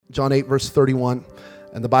John 8, verse 31.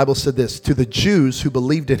 And the Bible said this, to the Jews who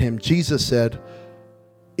believed in him, Jesus said,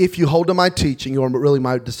 if you hold to my teaching, you are really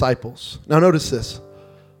my disciples. Now notice this.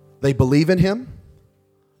 They believe in him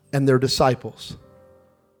and they're disciples.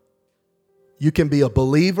 You can be a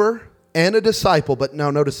believer and a disciple, but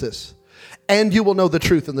now notice this. And you will know the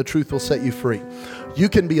truth, and the truth will set you free. You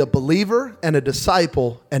can be a believer and a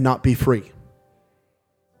disciple and not be free.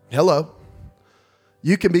 Hello.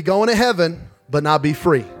 You can be going to heaven, but not be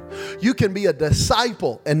free. You can be a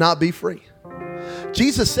disciple and not be free.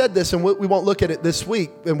 Jesus said this, and we won't look at it this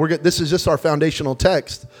week, and this is just our foundational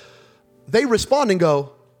text. They respond and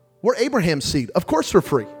go, we're Abraham's seed. Of course we're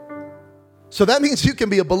free. So that means you can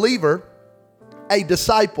be a believer, a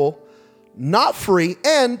disciple, not free,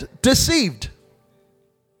 and deceived.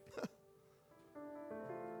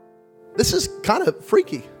 This is kind of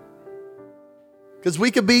freaky. Because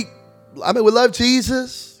we could be, we love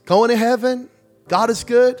Jesus, going to heaven, God is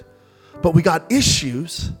good, but we got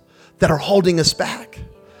issues that are holding us back.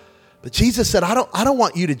 But Jesus said, I don't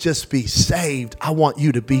want you to just be saved. I want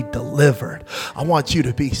you to be delivered. I want you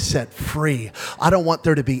to be set free. I don't want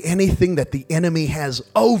there to be anything that the enemy has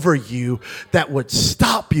over you that would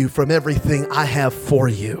stop you from everything I have for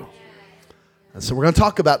you. And so we're going to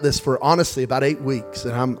talk about this for honestly about 8 weeks.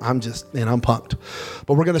 And I'm pumped.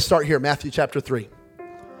 But we're going to start here, Matthew chapter 3.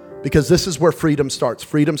 Because this is where freedom starts.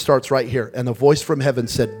 Freedom starts right here. And the voice from heaven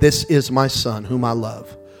said, this is my son whom I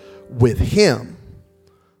love. With him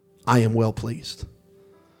I am well pleased.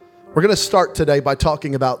 We're going to start today by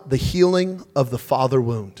talking about the healing of the father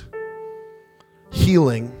wound.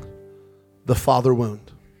 Healing the father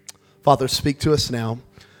wound. Father, speak to us now.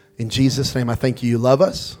 In Jesus' name, I thank you love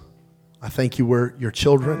us. I thank you we're your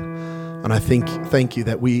children. And I thank you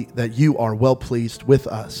that you are well pleased with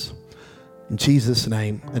us. In Jesus'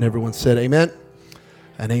 name. And everyone said amen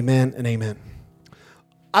and amen and amen.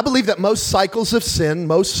 I believe that most cycles of sin,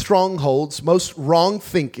 most strongholds, most wrong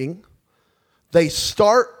thinking, they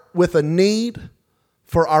start with a need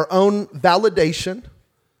for our own validation,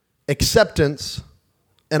 acceptance,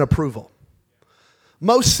 and approval.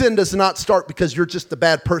 Most sin does not start because you're just a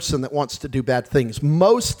bad person that wants to do bad things.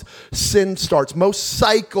 Most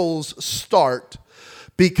cycles start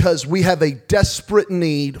because we have a desperate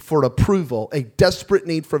need for approval, a desperate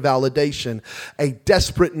need for validation, a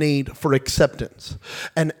desperate need for acceptance.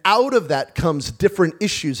 And out of that comes different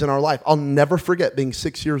issues in our life. I'll never forget being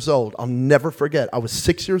 6 years old. I'll never forget. I was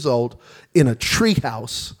 6 years old in a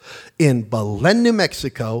treehouse in Belen, New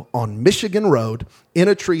Mexico on Michigan Road in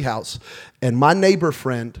a treehouse. And my neighbor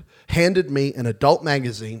friend handed me an adult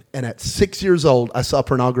magazine. And at 6 years old, I saw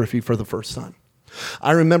pornography for the first time.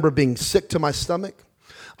 I remember being sick to my stomach.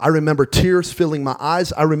 I remember tears filling my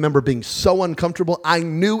eyes. I remember being so uncomfortable. I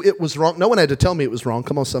knew it was wrong. No one had to tell me it was wrong.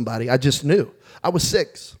 Come on, somebody. I just knew. I was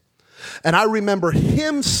 6. And I remember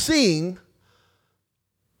him seeing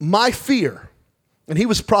my fear. And he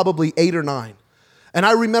was probably 8 or 9. And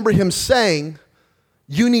I remember him saying,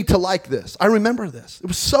 you need to like this. I remember this. It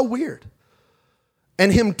was so weird.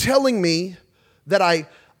 And him telling me that I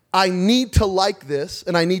need to like this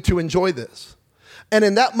and I need to enjoy this. And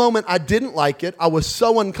in that moment, I didn't like it. I was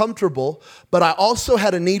so uncomfortable, but I also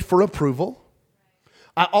had a need for approval.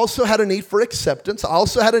 I also had a need for acceptance. I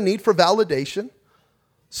also had a need for validation.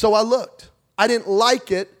 So I looked. I didn't like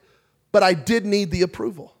it, but I did need the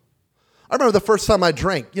approval. I remember the first time I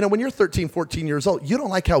drank. You know, when you're 13, 14 years old, you don't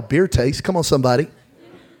like how beer tastes. Come on, somebody.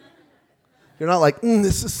 You're not like,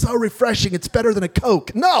 this is so refreshing. It's better than a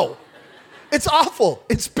Coke. No, it's awful.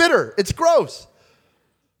 It's bitter. It's gross.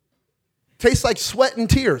 Tastes like sweat and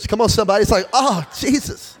tears. Come on, somebody. It's like, oh,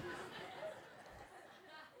 Jesus.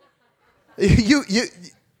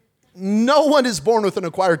 No one is born with an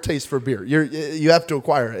acquired taste for beer. You have to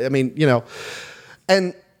acquire it. I mean, you know.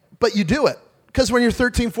 But you do it. Because when you're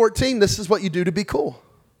 13, 14, this is what you do to be cool.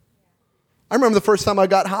 I remember the first time I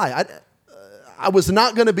got high. I was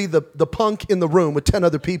not going to be the punk in the room with 10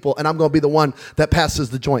 other people, and I'm going to be the one that passes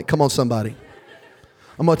the joint. Come on, somebody.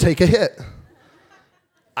 I'm going to take a hit.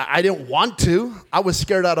 I didn't want to. I was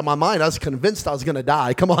scared out of my mind. I was convinced I was going to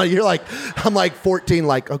die. Come on, I'm like 14,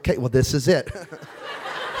 like, okay, well, this is it.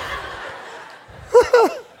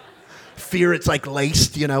 Fear, it's like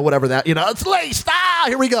laced, whatever that, it's laced.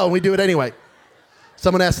 Here we go. And we do it anyway.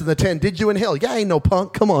 Someone asked in the 10, did you inhale? Yeah, I ain't no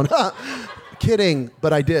punk. Come on. Kidding,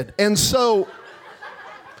 but I did. And so,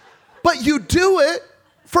 but you do it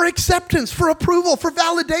for acceptance, for approval, for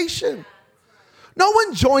validation. No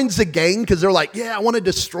one joins a gang because they're like, yeah, I want to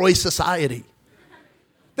destroy society.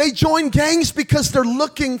 They join gangs because they're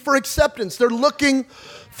looking for acceptance. They're looking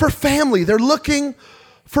for family. They're looking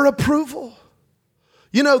for approval.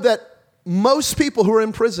 You know that most people who are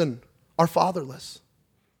in prison are fatherless.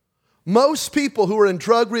 Most people who are in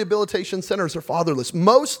drug rehabilitation centers are fatherless.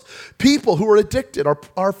 Most people who are addicted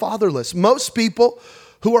are fatherless. Most people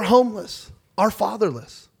who are homeless are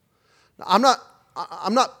fatherless. I'm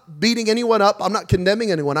not beating anyone up. I'm not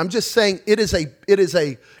condemning anyone. I'm just saying it is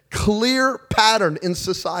a clear pattern in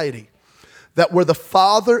society that where the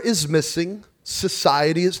father is missing,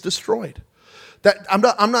 society is destroyed. That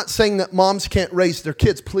I'm not saying that moms can't raise their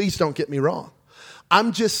kids. Please don't get me wrong.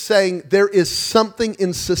 I'm just saying there is something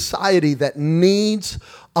in society that needs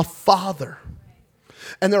a father.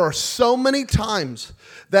 And there are so many times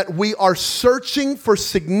that we are searching for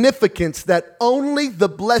significance that only the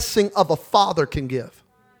blessing of a father can give.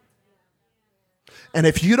 And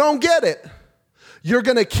if you don't get it, you're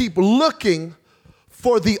going to keep looking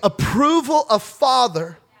for the approval of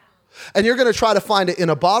father. And you're going to try to find it in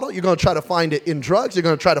a bottle. You're going to try to find it in drugs. You're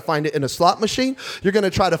going to try to find it in a slot machine. You're going to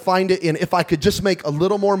try to find it in, if I could just make a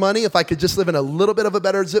little more money, if I could just live in a little bit of a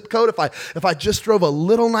better zip code, if I just drove a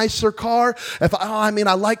little nicer car, I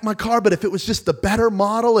like my car, but if it was just the better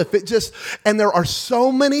model, and there are so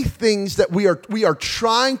many things that we are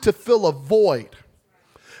trying to fill a void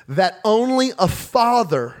that only a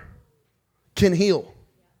father can heal.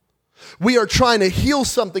 We are trying to heal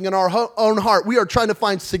something in our own heart. We are trying to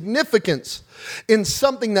find significance in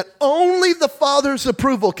something that only the Father's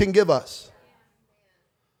approval can give us.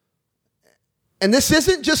 And this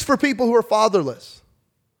isn't just for people who are fatherless.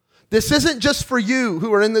 This isn't just for you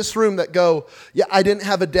who are in this room that go, yeah, I didn't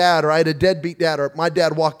have a dad, or I had a deadbeat dad, or my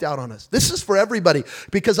dad walked out on us. This is for everybody,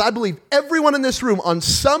 because I believe everyone in this room on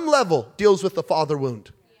some level deals with the father wound.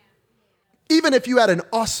 Even if you had an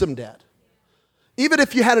awesome dad. Even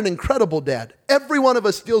if you had an incredible dad, every one of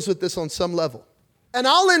us deals with this on some level. And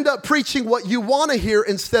I'll end up preaching what you want to hear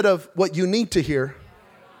instead of what you need to hear,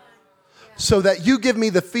 so that you give me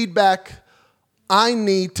the feedback I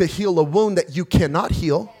need to heal a wound that you cannot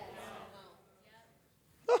heal.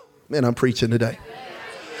 Oh, man, I'm preaching today.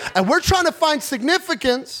 And we're trying to find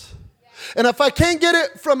significance. And if I can't get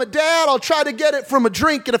it from a dad, I'll try to get it from a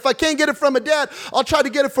drink. And if I can't get it from a dad, I'll try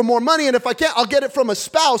to get it from more money. And if I can't, I'll get it from a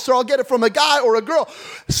spouse, or I'll get it from a guy or a girl.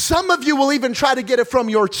 Some of you will even try to get it from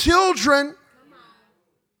your children.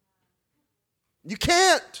 You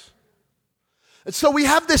can't. And so we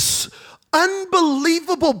have this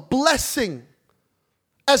unbelievable blessing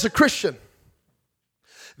as a Christian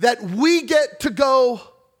that we get to go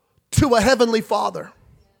to a heavenly Father.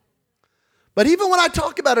 But even when I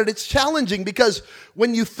talk about it, it's challenging, because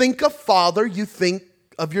when you think of father, you think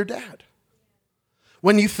of your dad.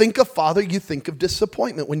 When you think of father, you think of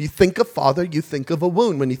disappointment. When you think of father, you think of a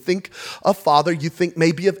wound. When you think of father, you think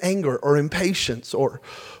maybe of anger or impatience or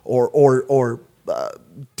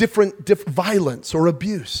different violence or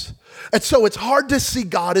abuse. And so it's hard to see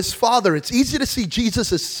God as father. It's easy to see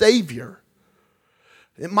Jesus as savior.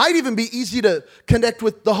 It might even be easy to connect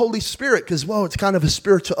with the Holy Spirit because, whoa, it's kind of a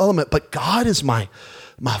spiritual element. But God is my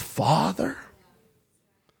Father.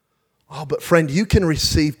 Oh, but friend, you can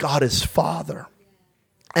receive God as Father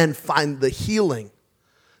and find the healing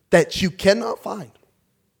that you cannot find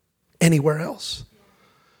anywhere else.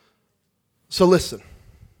 So listen.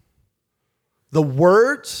 The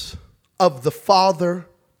words of the Father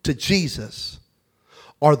to Jesus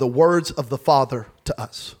are the words of the Father to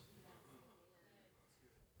us.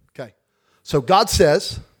 So God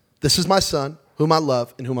says, this is my son, whom I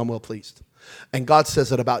love and whom I'm well pleased. And God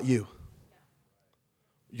says it about you.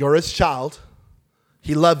 You're his child.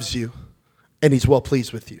 He loves you. And he's well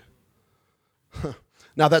pleased with you.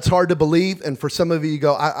 Now that's hard to believe. And for some of you, you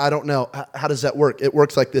go, I don't know. How does that work? It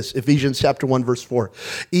works like this. Ephesians chapter 1, verse 4.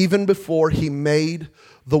 Even before he made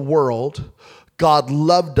the world, God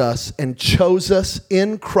loved us and chose us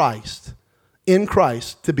in Christ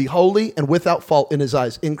to be holy and without fault in his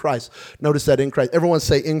eyes. In Christ. Notice that, in Christ. Everyone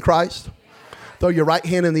say, in Christ. Throw your right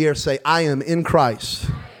hand in the air. Say, I am in Christ.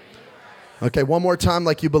 Okay, one more time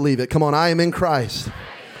like you believe it. Come on, I am in Christ.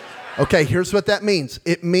 Okay, here's what that means.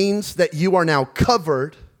 It means that you are now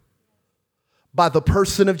covered by the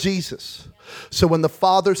person of Jesus. So when the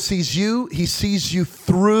Father sees you, he sees you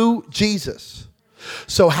through Jesus.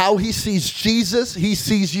 So how he sees Jesus, he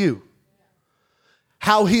sees you.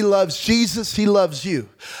 How he loves Jesus, he loves you.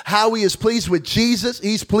 How he is pleased with Jesus,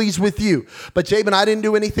 he's pleased with you. But Jabin, I didn't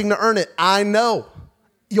do anything to earn it. I know.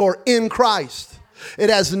 You're in Christ. It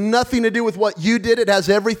has nothing to do with what you did. It has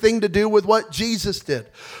everything to do with what Jesus did.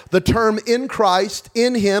 The term in Christ,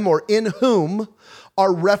 in him, or in whom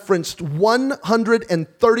are referenced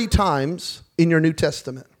 130 times in your New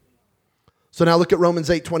Testament. So now look at Romans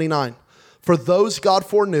 8:29. For those God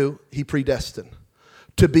foreknew, he predestined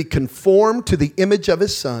to be conformed to the image of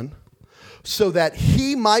his Son, so that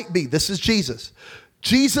he might be, this is Jesus,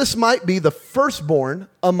 Jesus might be the firstborn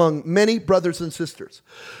among many brothers and sisters.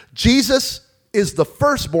 Jesus is the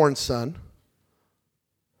firstborn son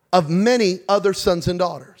of many other sons and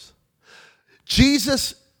daughters.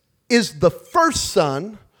 Jesus is the first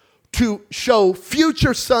son to show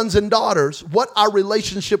future sons and daughters what our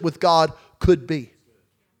relationship with God could be.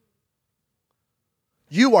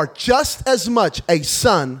 You are just as much a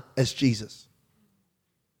son as Jesus.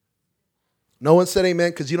 No one said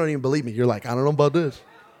amen because you don't even believe me. You're like, I don't know about this.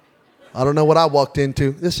 I don't know what I walked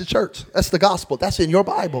into. This is church. That's the gospel. That's in your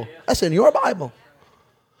Bible. That's in your Bible.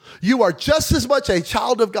 You are just as much a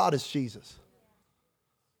child of God as Jesus.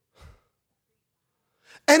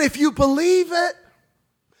 And if you believe it,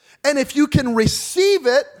 and if you can receive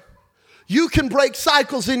it, you can break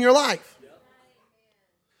cycles in your life.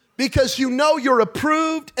 Because you know you're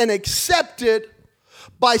approved and accepted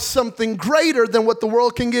by something greater than what the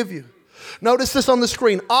world can give you. Notice this on the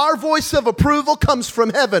screen. Our voice of approval comes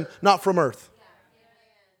from heaven, not from earth.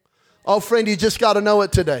 Oh, friend, you just got to know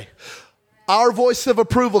it today. Our voice of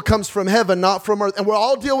approval comes from heaven, not from earth. And we'll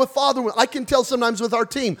all deal with Father. I can tell sometimes with our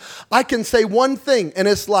team, I can say one thing and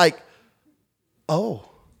it's like, oh,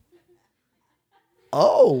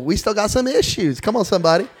 we still got some issues. Come on,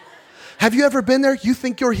 somebody. Have you ever been there? You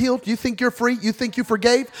think you're healed. You think you're free. You think you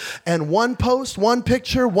forgave. And one post, one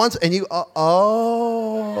picture, once, and you,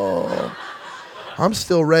 I'm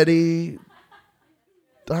still ready.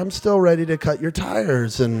 I'm still ready to cut your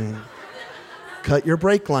tires and cut your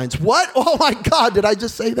brake lines. What? Oh my God, did I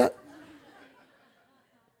just say that?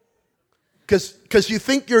 Because you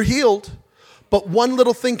think you're healed, but one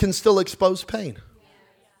little thing can still expose pain.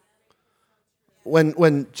 When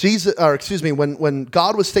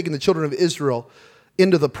God was taking the children of Israel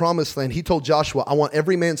into the promised land, he told Joshua, I want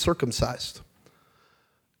every man circumcised.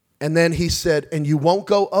 And then he said, and you won't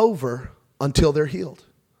go over until they're healed.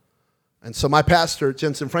 And so my pastor,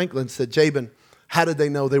 Jensen Franklin, said, Jabin, how did they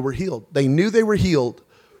know they were healed? They knew they were healed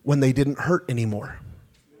when they didn't hurt anymore.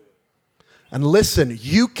 And listen,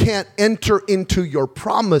 you can't enter into your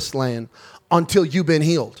promised land until you've been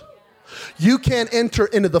healed. You can't enter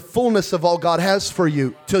into the fullness of all God has for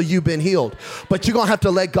you till you've been healed. But you're going to have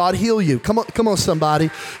to let God heal you. Come on, somebody.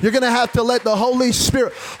 You're going to have to let the Holy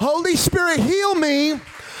Spirit heal me.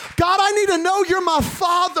 God, I need to know you're my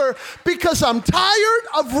Father because I'm tired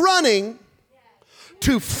of running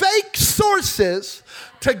to fake sources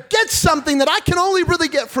to get something that I can only really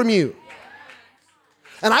get from you.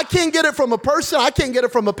 And I can't get it from a person. I can't get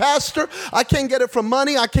it from a pastor. I can't get it from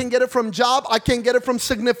money. I can't get it from job. I can't get it from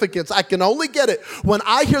significance. I can only get it when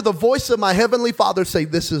I hear the voice of my Heavenly Father say,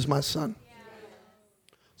 this is my son.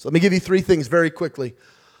 So let me give you three things very quickly.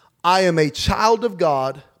 I am a child of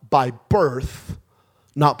God by birth,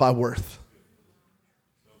 not by worth.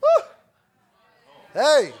 Woo.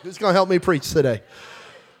 Hey, who's going to help me preach today?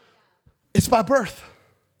 It's by birth,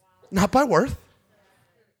 not by worth.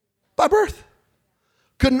 By birth.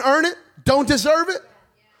 Couldn't earn it, don't deserve it.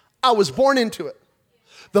 I was born into it.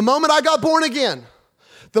 The moment I got born again,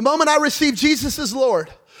 the moment I received Jesus as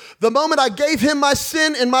Lord, the moment I gave him my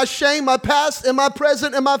sin and my shame, my past and my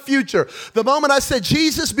present and my future, the moment I said,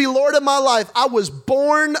 Jesus be Lord of my life, I was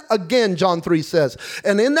born again, John 3 says.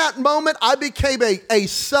 And in that moment, I became a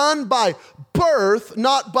son by birth,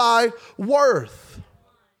 not by worth.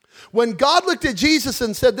 When God looked at Jesus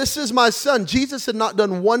and said, this is my son, Jesus had not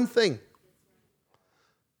done one thing.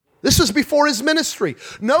 This was before his ministry.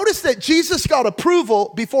 Notice that Jesus got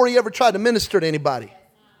approval before he ever tried to minister to anybody.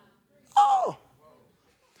 Oh.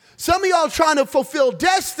 Some of y'all trying to fulfill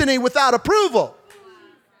destiny without approval.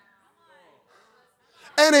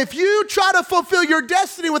 And if you try to fulfill your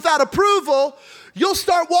destiny without approval, you'll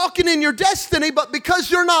start walking in your destiny, but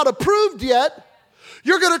because you're not approved yet,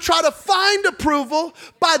 you're going to try to find approval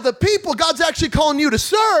by the people God's actually calling you to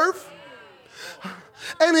serve.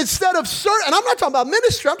 And instead of and I'm not talking about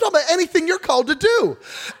ministry, I'm talking about anything you're called to do.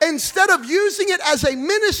 Instead of using it as a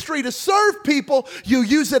ministry to serve people, you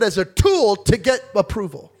use it as a tool to get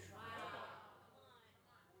approval.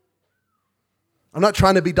 I'm not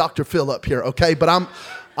trying to be Dr. Phil up here, okay? But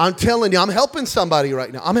I'm telling you, I'm helping somebody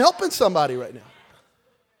right now.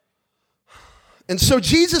 And so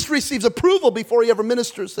Jesus receives approval before he ever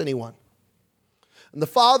ministers to anyone. And the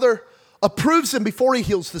Father approves him before he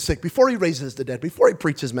heals the sick, before he raises the dead, before he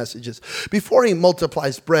preaches messages, before he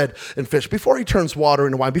multiplies bread and fish, before he turns water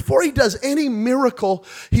into wine, before he does any miracle,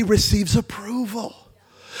 he receives approval.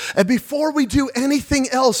 And before we do anything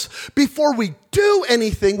else, before we do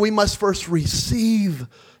anything, we must first receive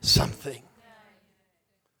something.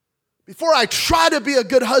 Before I try to be a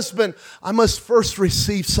good husband, I must first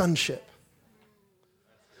receive sonship.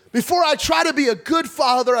 Before I try to be a good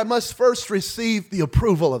father, I must first receive the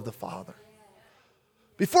approval of the Father.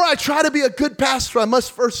 Before I try to be a good pastor, I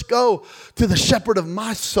must first go to the shepherd of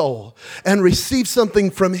my soul and receive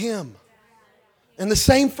something from him. And the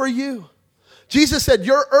same for you. Jesus said,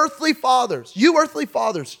 you earthly fathers,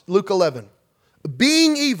 Luke 11,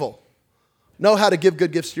 being evil, know how to give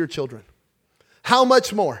good gifts to your children. How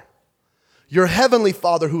much more? Your heavenly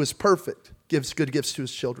Father who is perfect gives good gifts to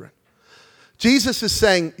his children. Jesus is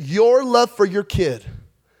saying your love for your kid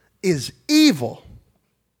is evil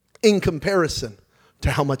in comparison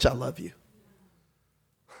to how much I love you.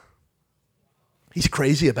 He's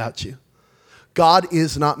crazy about you. God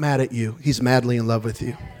is not mad at you. He's madly in love with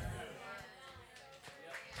you.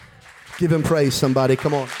 Give him praise, somebody.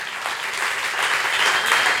 Come on.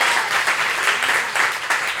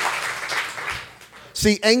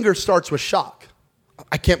 See, anger starts with shock.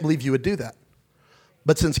 I can't believe you would do that.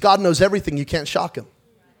 But since God knows everything, you can't shock him.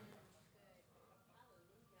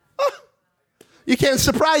 You can't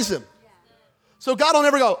surprise him. So God will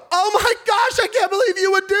never go, oh my gosh, I can't believe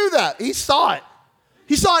you would do that. He saw it.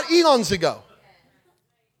 He saw it eons ago.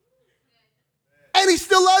 And he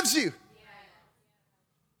still loves you.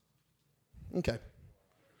 Okay.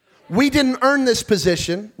 We didn't earn this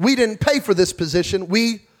position. We didn't pay for this position.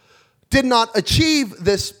 We did not achieve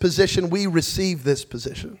this position. We received this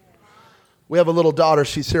position. We have a little daughter.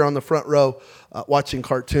 She's here on the front row watching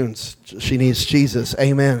cartoons. She needs Jesus.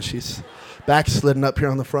 Amen. She's backslidden up here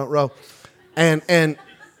on the front row. And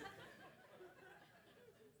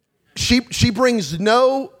she brings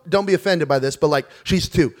no, don't be offended by this, but like she's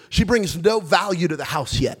 2. She brings no value to the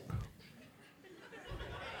house yet.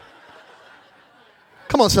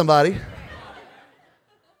 Come on, somebody.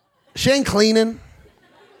 She ain't cleaning.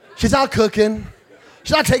 She's not cooking.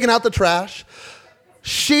 She's not taking out the trash.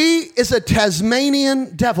 She is a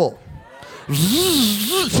Tasmanian devil.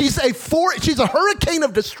 She's a hurricane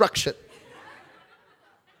of destruction.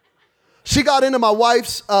 She got into my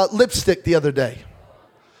wife's lipstick the other day.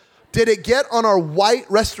 Did it get on our white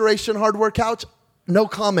Restoration hardware couch? No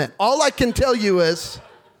comment. All I can tell you is,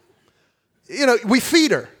 we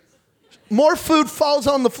feed her. More food falls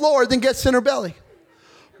on the floor than gets in her belly.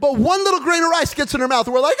 But one little grain of rice gets in her mouth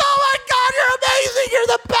and we're like, oh my God, you're amazing. You're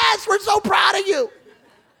the best. We're so proud of you.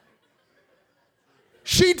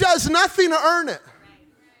 She does nothing to earn it.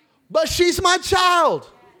 But she's my child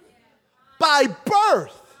by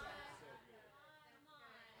birth.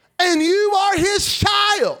 And you are his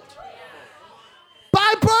child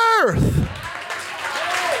by birth.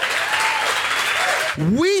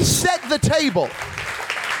 We set the table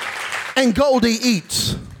and Goldie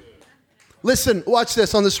eats. Listen, watch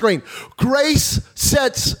this on the screen. Grace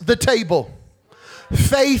sets the table.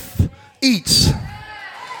 Faith eats.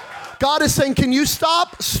 God is saying, can you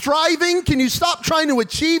stop striving? Can you stop trying to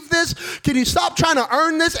achieve this? Can you stop trying to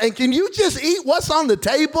earn this? And can you just eat what's on the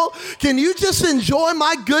table? Can you just enjoy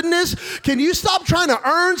my goodness? Can you stop trying to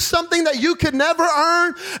earn something that you could never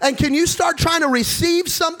earn? And can you start trying to receive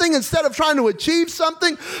something instead of trying to achieve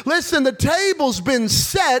something? Listen, the table's been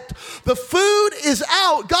set. The food is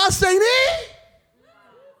out. God's saying, eat.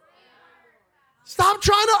 Stop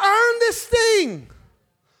trying to earn this thing.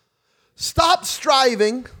 Stop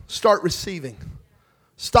striving, start receiving.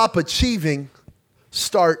 Stop achieving,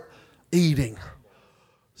 start eating.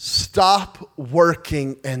 Stop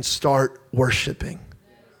working and start worshiping.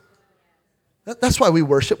 That's why we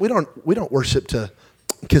worship. We don't worship to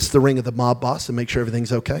kiss the ring of the mob boss and make sure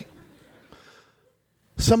everything's okay.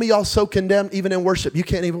 Some of y'all so condemned even in worship, you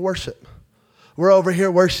can't even worship. We're over here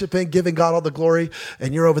worshiping, giving God all the glory,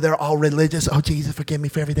 and you're over there all religious. Oh, Jesus, forgive me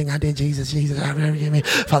for everything I did. Jesus, forgive me.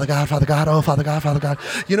 Father God, oh, Father God, Father God.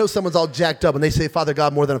 You know someone's all jacked up, and they say Father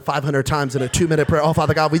God more than 500 times in a 2-minute prayer. Oh,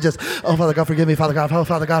 Father God, oh, Father God, forgive me, Father God. Oh,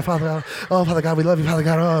 Father God, Father God. Oh, Father God, we love you, Father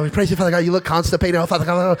God. Oh, we praise you, Father God. You look constipated. Oh, Father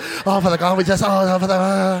God. Oh, Father God, Father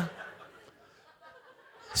God.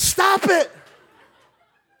 Stop it.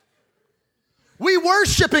 We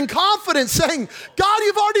worship in confidence saying, God,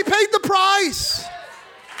 you've already paid the price.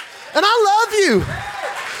 And I love you.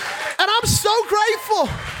 And I'm so grateful.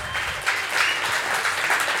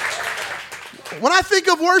 When I think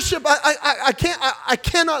of worship, I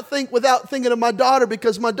cannot think without thinking of my daughter,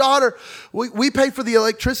 because my daughter, we pay for the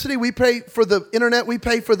electricity, we pay for the internet, we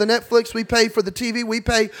pay for the Netflix, we pay for the TV, we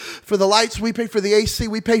pay for the lights, we pay for the AC,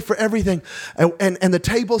 we pay for everything. And the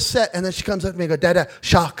table's set, and then she comes up to me and goes, Dada,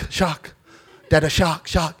 shock. Dada,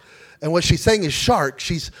 shock. And what she's saying is shark.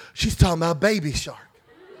 She's talking about baby shark.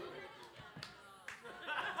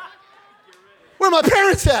 Where are my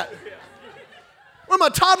parents at? Where are my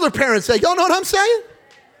toddler parents at? Y'all know what I'm saying?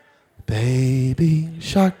 Baby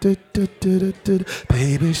shark,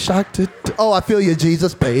 baby shark. Oh, I feel you,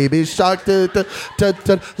 Jesus. Baby shark.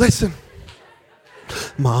 Listen.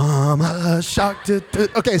 Mama shark.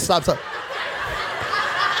 Okay, stop.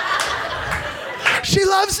 She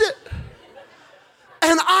loves it.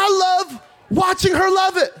 And I love watching her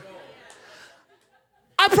love it.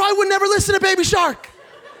 I probably would never listen to Baby Shark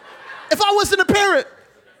if I wasn't a parent.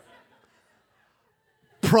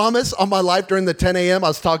 Promise on my life during the 10 a.m. I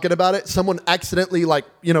was talking about it. Someone accidentally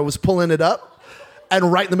was pulling it up. And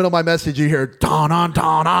right in the middle of my message, you hear, don, on,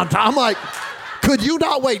 don, on, don. I'm like, could you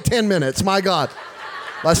not wait 10 minutes? My God.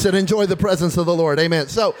 I said, enjoy the presence of the Lord. Amen.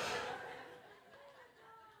 So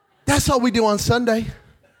that's all we do on Sunday.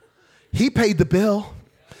 He paid the bill.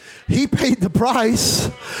 He paid the price.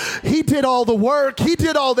 He did all the work. He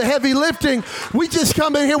did all the heavy lifting. We just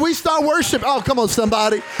come in here. We start worshiping. Oh, come on,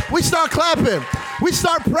 somebody. We start clapping. We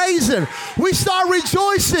start praising. We start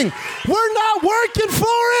rejoicing. We're not working for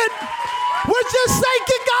it. We're just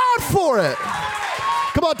thanking God for it.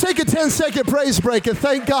 Come on, take a 10-second praise break and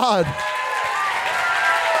thank God.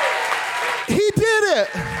 He did it.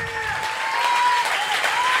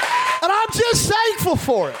 And I'm just thankful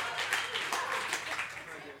for it.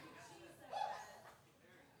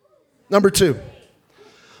 Number 2,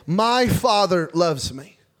 my Father loves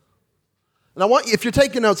me. And I want you, if you're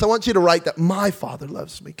taking notes, I want you to write that my Father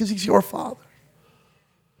loves me because he's your Father.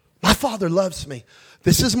 My Father loves me.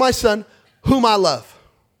 This is my Son whom I love.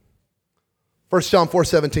 1 John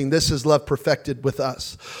 4:17, this is love perfected with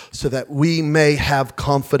us so that we may have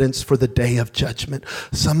confidence for the day of judgment.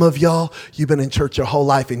 Some of y'all, you've been in church your whole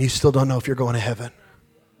life and you still don't know if you're going to heaven.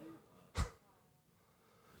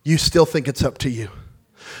 You still think it's up to you.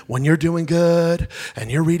 When you're doing good and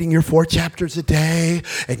you're reading your 4 chapters a day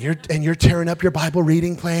and you're tearing up your Bible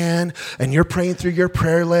reading plan and you're praying through your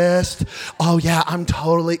prayer list, oh yeah, I'm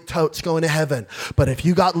totes going to heaven. But if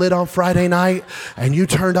you got lit on Friday night and you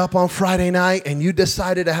turned up on Friday night and you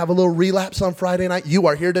decided to have a little relapse on Friday night, you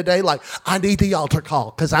are here today like, I need the altar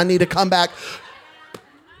call because I need to come back.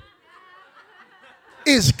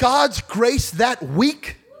 Is God's grace that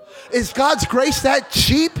weak? Is God's grace that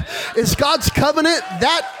cheap? Is God's covenant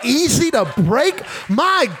that easy to break?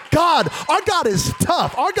 My God, our God is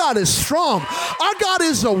tough. Our God is strong. Our God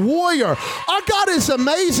is a warrior. Our God is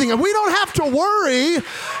amazing. And we don't have to worry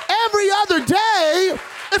every other day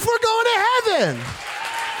if we're going to heaven.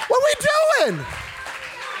 What are we doing?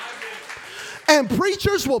 And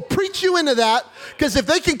preachers will preach you into that because if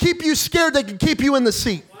they can keep you scared, they can keep you in the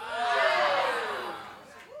seat.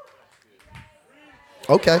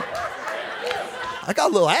 Okay. I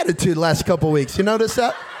got a little attitude the last couple of weeks. You notice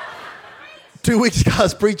that? 2 weeks ago, I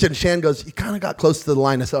was preaching. Shan goes, you kind of got close to the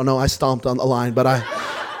line. I said, oh, no, I stomped on the line. But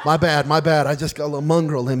my bad. I just got a little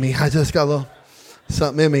mongrel in me. I just got a little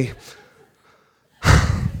something in me.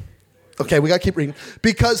 Okay, we got to keep reading.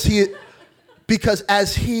 Because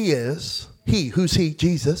as he is, who's he?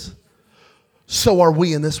 Jesus. So are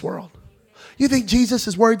we in this world. You think Jesus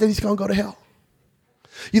is worried that he's going to go to hell?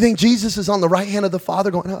 You think Jesus is on the right hand of the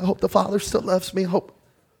Father going, I hope the Father still loves me. I hope.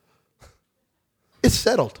 It's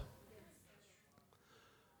settled.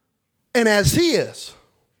 And as he is,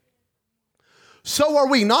 so are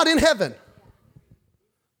we, not in heaven,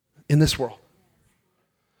 in this world.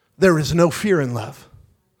 There is no fear in love,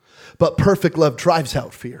 but perfect love drives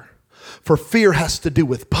out fear. For fear has to do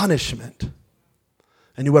with punishment.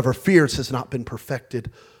 And whoever fears has not been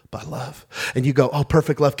perfected by love. And you go, oh,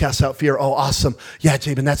 perfect love casts out fear. Oh, awesome. Yeah,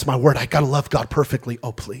 Jabin, that's my word. I got to love God perfectly.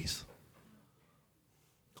 Oh, please.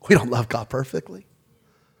 We don't love God perfectly.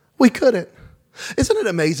 We couldn't. Isn't it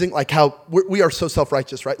amazing like how we are so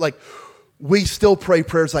self-righteous, right? Like we still pray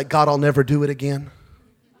prayers like, God, I'll never do it again.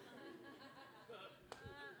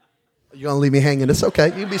 You're going to leave me hanging. It's okay.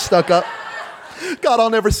 You can be stuck up. God, I'll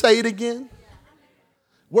never say it again.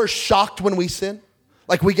 We're shocked when we sin.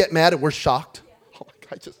 Like we get mad and we're shocked. Oh my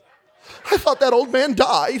God, I thought that old man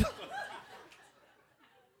died.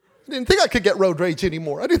 I didn't think I could get road rage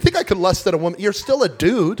anymore. I didn't think I could lust at a woman. You're still a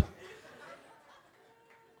dude.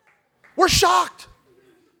 We're shocked.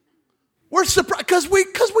 We're surprised because we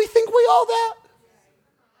think we all that.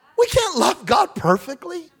 We can't love God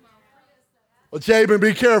perfectly. Well, Jabin,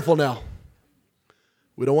 be careful now.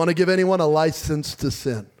 We don't want to give anyone a license to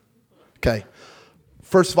sin. Okay.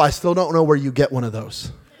 First of all, I still don't know where you get one of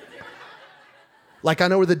those. Like I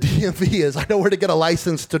know where the DMV is. I know where to get a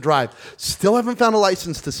license to drive. Still haven't found a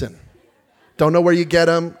license to sin. Don't know where you get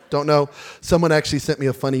them. Don't know. Someone actually sent me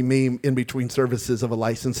a funny meme in between services of a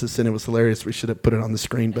license to sin. It was hilarious. We should have put it on the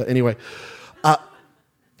screen. But anyway,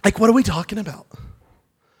 like what are we talking about?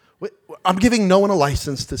 I'm giving no one a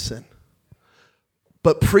license to sin.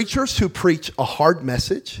 But preachers who preach a hard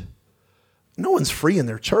message, no one's free in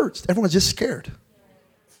their church. Everyone's just scared.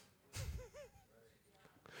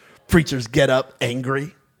 Preachers get up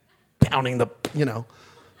angry, pounding the,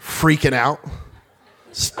 freaking out.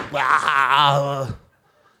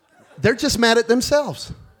 They're just mad at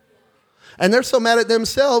themselves. And they're so mad at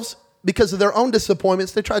themselves because of their own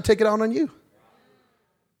disappointments, they try to take it out on you.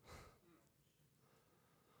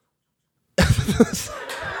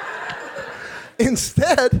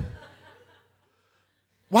 Instead,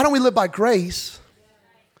 why don't we live by grace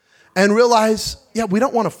and realize, we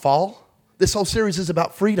don't want to fall. This whole series is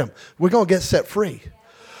about freedom. We're going to get set free.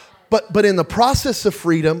 But in the process of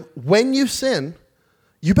freedom, when you sin,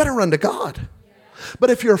 you better run to God. But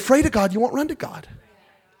if you're afraid of God, you won't run to God.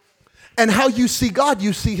 And how you see God,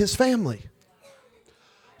 you see his family.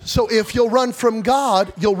 So if you'll run from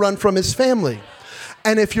God, you'll run from his family.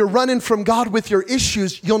 And if you're running from God with your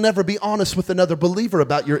issues, you'll never be honest with another believer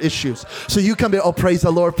about your issues. So you come in, praise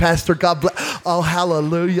the Lord, Pastor, God bless. Oh,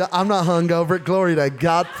 hallelujah. I'm not hungover. Glory to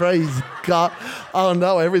God. Praise God. Oh,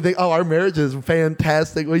 no, everything. Oh, our marriage is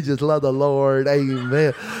fantastic. We just love the Lord.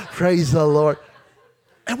 Amen. Praise the Lord.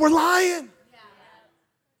 And we're lying.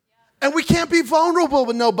 And we can't be vulnerable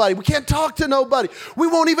with nobody. We can't talk to nobody. We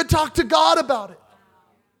won't even talk to God about it.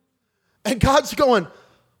 And God's going,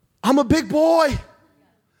 I'm a big boy.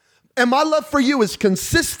 And my love for you is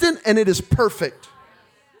consistent and it is perfect.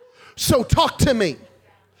 So talk to me.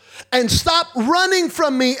 And stop running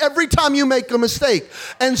from me every time you make a mistake.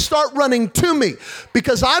 And start running to me.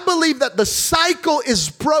 Because I believe that the cycle is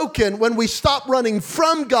broken when we stop running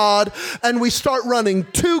from God and we start running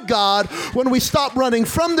to God. When we stop running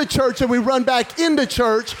from the church and we run back into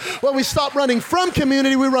church. When we stop running from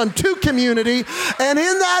community, we run to community. And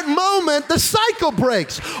in that moment, the cycle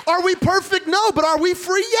breaks. Are we perfect? No. But are we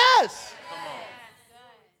free? Yes.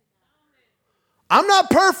 I'm not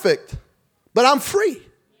perfect, but I'm free.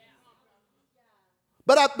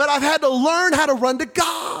 But I've had to learn how to run to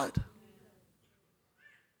God.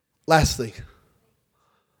 Lastly,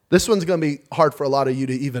 this one's going to be hard for a lot of you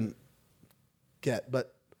to even get,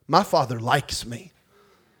 but my Father likes me.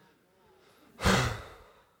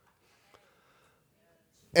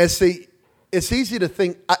 And see, it's easy to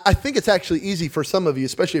think, I think it's actually easy for some of you,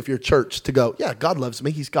 especially if you're church, to go, yeah, God loves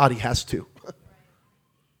me. He's God. He has to.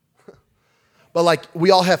 But like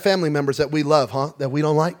we all have family members that we love, that we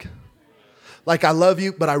don't like. Like, I love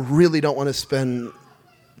you, but I really don't want to spend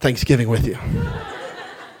Thanksgiving with you.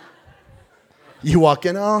 You walk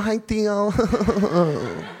in, oh, hi, Theo.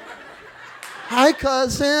 Hi,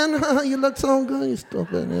 cousin. You look so good, you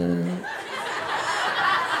stupid.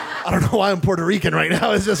 I don't know why I'm Puerto Rican right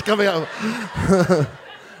now. It's just coming out.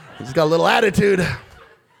 He's got a little attitude.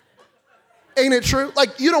 Ain't it true?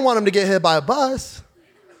 Like, you don't want him to get hit by a bus,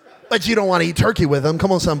 but you don't want to eat turkey with him.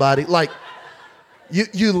 Come on, somebody. Like,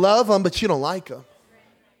 You love them, but you don't like them.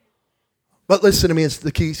 But listen to me as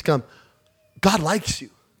the keys come. God likes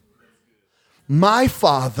you. My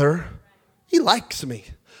Father, he likes me.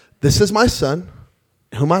 This is my Son,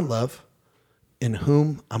 whom I love, in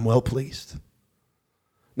whom I'm well pleased.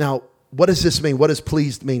 Now, what does this mean? What does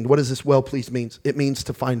pleased mean? What does this well pleased mean? It means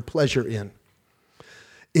to find pleasure in.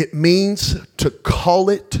 It means to call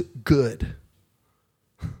it good.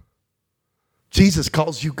 Jesus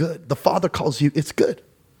calls you good. The Father calls you, it's good.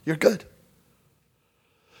 You're good.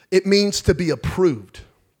 It means to be approved.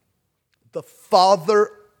 The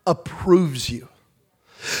Father approves you.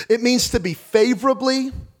 It means to be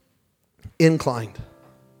favorably inclined.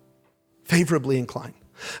 Favorably inclined.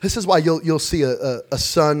 This is why you'll see a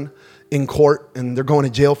son in court and they're going to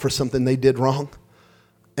jail for something they did wrong.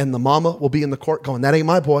 And the mama will be in the court going, that ain't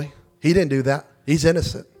my boy. He didn't do that. He's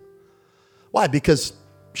innocent. Why? Because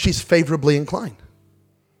she's favorably inclined.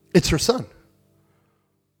 It's her son.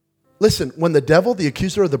 Listen, when the devil, the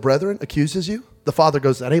accuser of the brethren, accuses you, the Father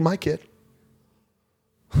goes, that ain't my kid.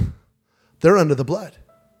 They're under the blood.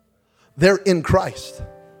 They're in Christ.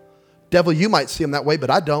 Devil, you might see him that way, but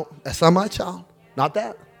I don't. That's not my child. Not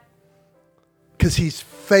that. Because he's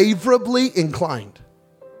favorably inclined.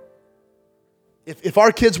 If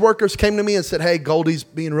our kids workers came to me and said, hey, Goldie's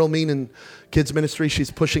being real mean in kids ministry, she's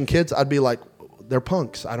pushing kids, I'd be like, they're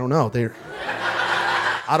punks. I don't know.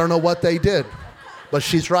 I don't know what they did, but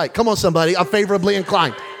she's right. Come on, somebody. I'm favorably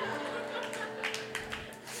inclined.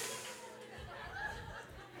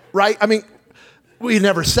 Right? I mean, we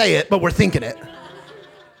never say it, but we're thinking it.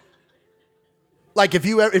 Like if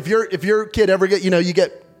your kid ever get, you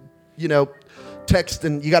get, text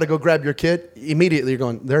and you got to go grab your kid, immediately you're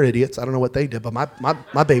going, they're idiots. I don't know what they did, but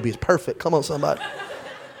my baby is perfect. Come on, somebody.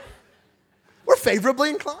 We're favorably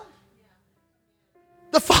inclined.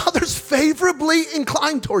 The Father's favorably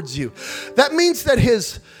inclined towards you. That means that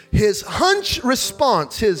his hunch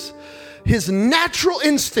response, his natural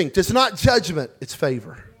instinct is not judgment, it's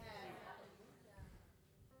favor.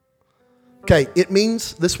 Okay, it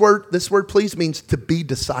means, this word please means to be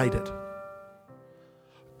decided.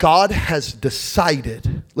 God has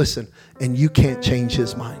decided, listen, and you can't change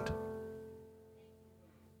his mind.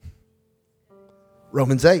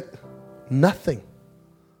 Romans 8, nothing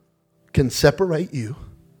can separate you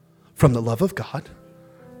from the love of God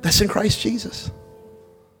that's in Christ Jesus.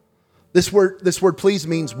 This word please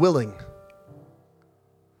means willing.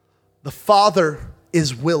 The Father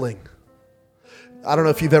is willing. I don't know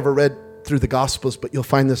if you've ever read through the Gospels, but you'll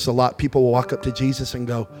find this a lot. People will walk up to Jesus and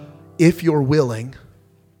go, if you're willing,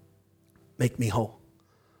 make me whole.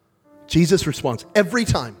 Jesus' response every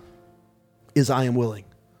time is, I am willing.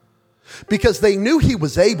 Because they knew he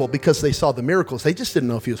was able because they saw the miracles. They just didn't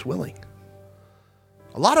know if he was willing.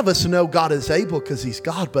 A lot of us know God is able because he's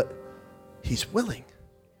God, but he's willing.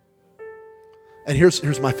 And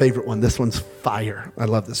here's my favorite one. This one's fire. I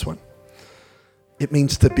love this one. It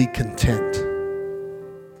means to be content.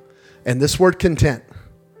 And this word content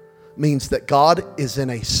means that God is in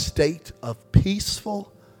a state of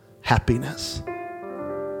peaceful happiness.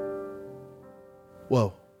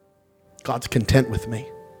 Whoa. God's content with me.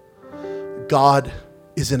 God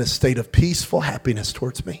is in a state of peaceful happiness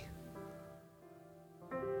towards me.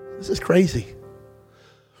 This is crazy.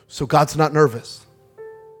 So God's not nervous.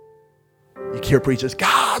 You hear preachers,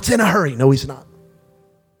 God's in a hurry. No, he's not.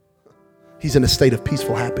 He's in a state of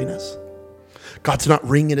peaceful happiness. God's not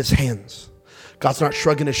wringing his hands. God's not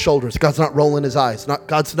shrugging his shoulders. God's not rolling his eyes.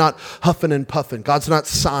 God's not huffing and puffing. God's not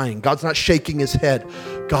sighing. God's not shaking his head.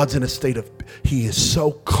 God's in a state of, he is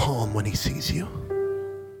so calm when he sees you.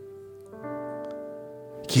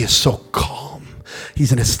 He is so calm.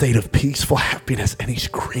 He's in a state of peaceful happiness and he's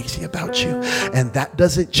crazy about you. And that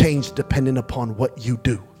doesn't change depending upon what you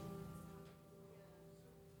do.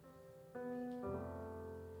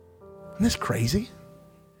 Isn't this crazy?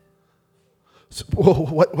 So,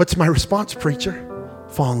 what's my response, preacher?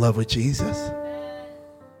 Fall in love with Jesus.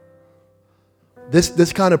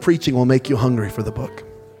 This kind of preaching will make you hungry for the book.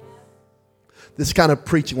 This kind of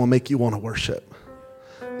preaching will make you want to worship.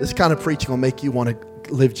 This kind of preaching will make you want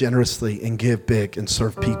to live generously and give big and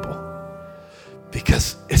serve people.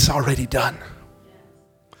 Because it's already done.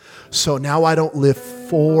 So now I don't live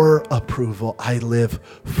for approval. I live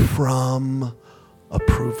from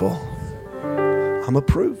approval. I'm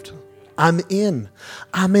approved. I'm in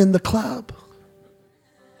the club.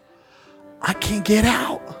 I can't get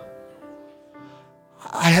out.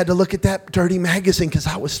 I had to look at that dirty magazine because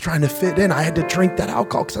I was trying to fit in. I had to drink that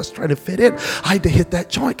alcohol because I was trying to fit in. I had to hit that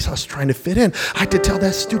joint because I was trying to fit in. I had to tell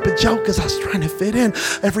that stupid joke because I was trying to fit in.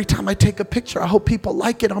 Every time I take a picture, I hope people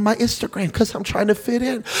like it on my Instagram because I'm trying to fit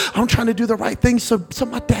in. I'm trying to do the right thing so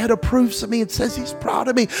my dad approves of me and says he's proud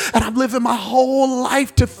of me. And I'm living my whole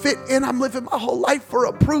life to fit in. I'm living my whole life for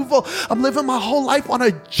approval. I'm living my whole life on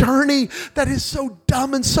a journey that is so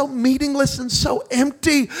dumb and so meaningless and so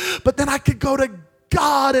empty. But then I could go to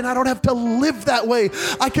God and I don't have to live that way.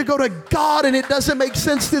 I could go to God and it doesn't make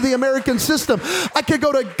sense to the American system. I could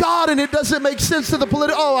go to God and it doesn't make sense to the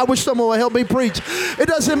political. Oh, I wish someone would help me preach. It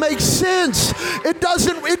doesn't make sense. It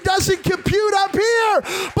doesn't compute up here.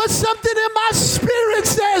 But something in my spirit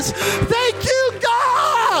says, thank you,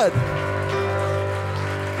 God.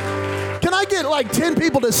 Can I get like 10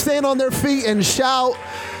 people to stand on their feet and shout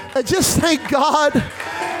and just thank God?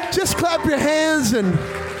 Just clap your hands and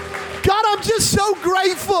God, I'm just so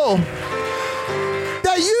grateful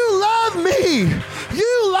that you love me.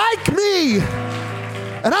 You like me.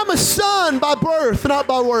 And I'm a son by birth, not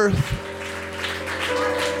by worth.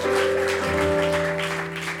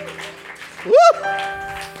 Woo!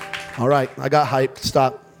 All right, I got hyped.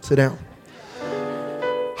 Stop. Sit down.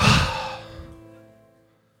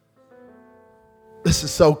 This is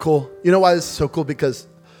so cool. You know why this is so cool? Because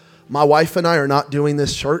my wife and I are not doing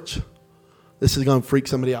this church. This is going to freak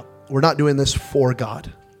somebody out. We're not doing this for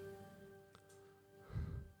God.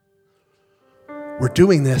 We're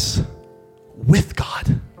doing this with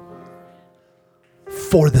God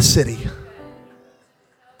for the city.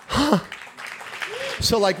 Huh?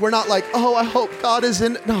 So like we're not like, oh, I hope God is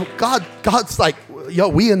in. No, God's like, yo,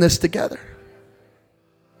 we in this together.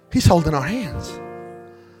 He's holding our hands.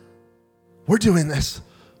 We're doing this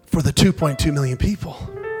for the 2.2 million people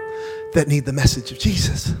that need the message of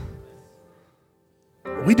Jesus.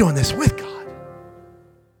 We're doing this with God.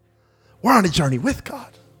 We're on a journey with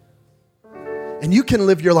God. And you can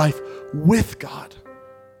live your life with God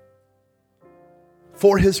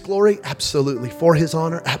For his glory? Absolutely. For his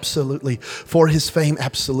honor? Absolutely. For his fame?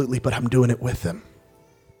 Absolutely. But I'm doing it with him.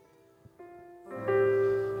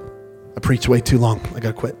 I preach way too long. I got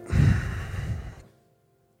to quit.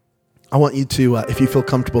 I want you to, if you feel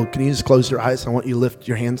comfortable, can you just close your eyes? I want you to lift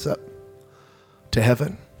your hands up to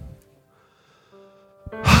heaven.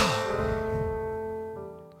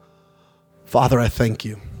 Father, I thank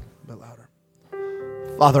you. A bit louder.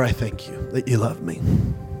 Father, I thank you that you love me.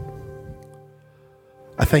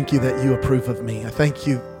 I thank you that you approve of me. I thank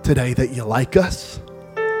you today that you like us,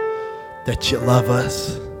 that you love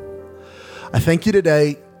us. I thank you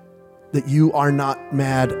today that you are not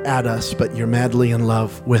mad at us, but you're madly in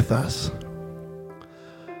love with us.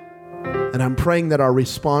 And I'm praying that our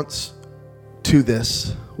response to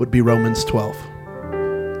this would be Romans 12.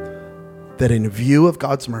 That in view of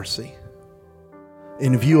God's mercy,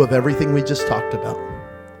 in view of everything we just talked about,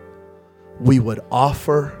 we would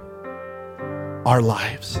offer our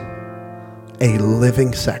lives a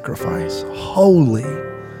living sacrifice, holy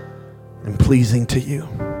and pleasing to you.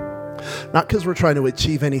 Not because we're trying to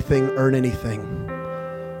achieve anything, earn anything,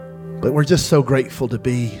 but we're just so grateful to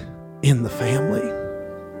be in the family.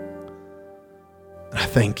 And I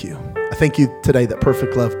thank you. I thank you today that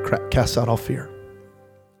perfect love casts out all fear.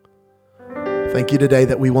 Thank you today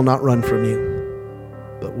that we will not run from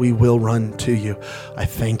you, but we will run to you. I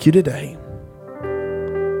thank you today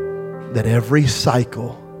that every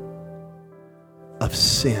cycle of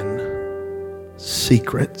sin,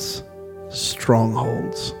 secrets,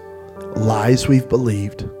 strongholds, lies we've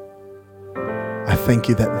believed, I thank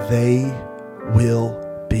you that they will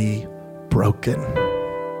be broken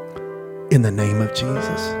in the name of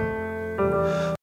Jesus.